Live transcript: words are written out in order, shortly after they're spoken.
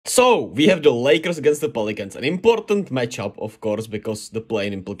So, we have the Lakers against the Pelicans. An important matchup, of course, because the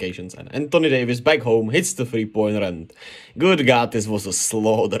play-in implications. And Anthony Davis back home hits the three-pointer and good God, this was a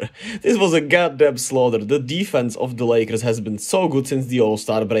slaughter. This was a goddamn slaughter. The defense of the Lakers has been so good since the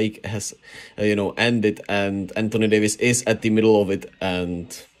All-Star break has, ended. And Anthony Davis is at the middle of it.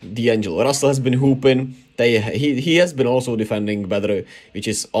 And D'Angelo Russell has been hooping. He has been also defending better, which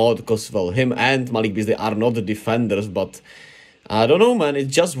is odd because, well, him and Malik Beasley are not the defenders, but I don't know, man.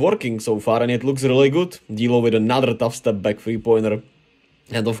 It's just working so far, and it looks really good. D'Lo with another tough step back three-pointer.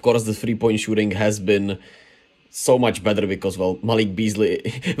 And, of course, the three-point shooting has been so much better because, well, Malik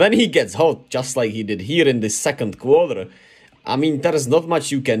Beasley, when he gets hot, just like he did here in the second quarter, I mean, there is not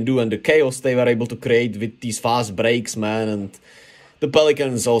much you can do. And the chaos they were able to create with these fast breaks, man, and the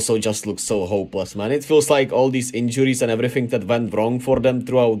Pelicans also just look so hopeless, man. It feels like all these injuries and everything that went wrong for them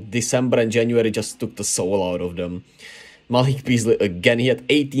throughout December and January just took the soul out of them. Malik Beasley again, he had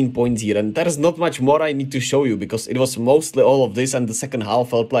 18 points here, and there's not much more I need to show you because it was mostly all of this, and the second half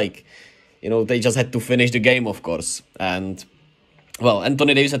felt like, they just had to finish the game, of course. And, well,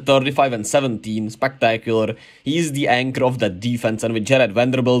 Anthony Davis at 35 and 17, spectacular. He's the anchor of that defense, and with Jared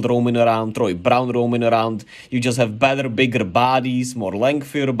Vanderbilt roaming around, Troy Brown roaming around, you just have better, bigger bodies, more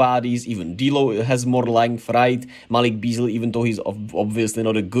lengthier bodies. Even D'Lo has more length, right? Malik Beasley, even though he's obviously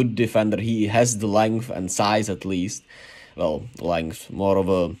not a good defender, he has the length and size at least. Well, length, more of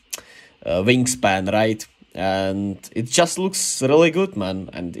a wingspan, right? And it just looks really good, man.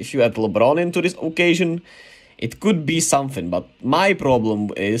 And if you add LeBron into this occasion, it could be something. But my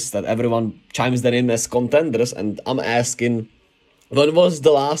problem is that everyone chimes them in as contenders, and I'm asking, when was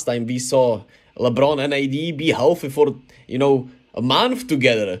the last time we saw LeBron and AD be healthy for, a month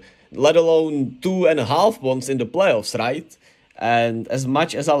together, let alone 2.5 months in the playoffs, right? And as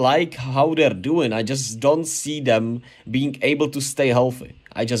much as I like how they're doing, I just don't see them being able to stay healthy.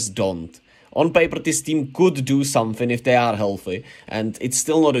 I just don't. On paper, this team could do something if they are healthy, and it's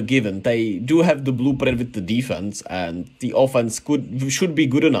still not a given. They do have the blueprint with the defense, and the offense should be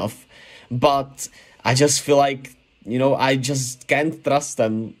good enough. But I just feel like, I just can't trust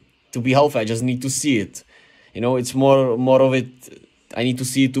them to be healthy. I just need to see it. It's more of it. I need to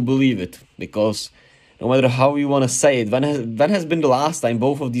see it to believe it, because no matter how you want to say it, when has been the last time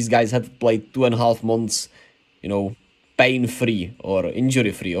both of these guys had played 2.5 months, pain-free or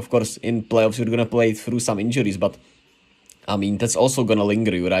injury-free? Of course, in playoffs, you're going to play through some injuries, but, I mean, that's also going to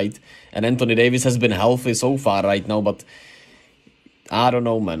linger you, right? And Anthony Davis has been healthy so far right now, but I don't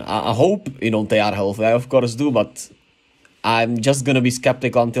know, man. I hope, they are healthy. I, of course, do, but I'm just going to be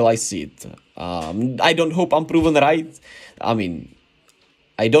skeptical until I see it. I don't hope I'm proven right. I mean,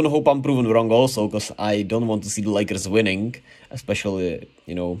 I don't hope I'm proven wrong also, because I don't want to see the Lakers winning, especially,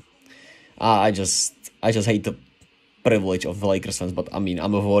 I just hate the privilege of the Lakers fans, but I mean,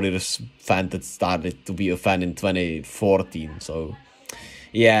 I'm a Warriors fan that started to be a fan in 2014, so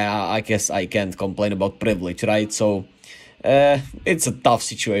yeah, I guess I can't complain about privilege, right? So it's a tough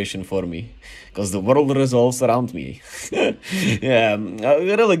situation for me, because the world revolves around me. Yeah,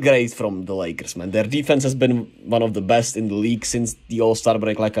 really great from the Lakers, man. Their defense has been one of the best in the league since the All-Star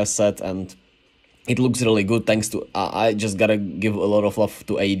break, like I said, and it looks really good thanks to, I just gotta give a lot of love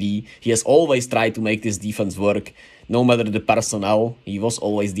to AD. He has always tried to make this defense work, no matter the personnel. He was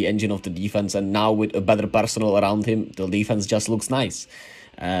always the engine of the defense, and now with a better personnel around him, the defense just looks nice.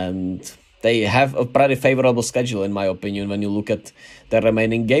 And they have a pretty favorable schedule, in my opinion, when you look at their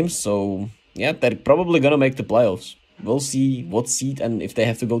remaining games. So, yeah, they're probably going to make the playoffs. We'll see what seed and if they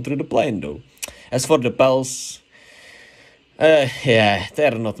have to go through the play-in, though. As for the Pels, yeah,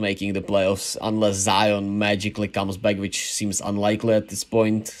 they're not making the playoffs unless Zion magically comes back, which seems unlikely at this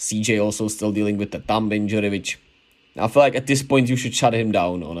point. CJ also still dealing with the thumb injury, which I feel like at this point you should shut him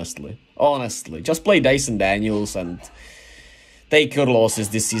down, honestly. Honestly, just play Dyson Daniels and take your losses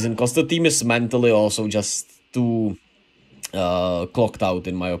this season, because the team is mentally also just too clocked out,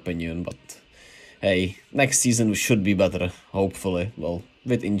 in my opinion. But hey, next season should be better, hopefully. Well,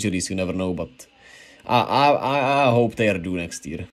 with injuries, you never know, but I hope they are due next year.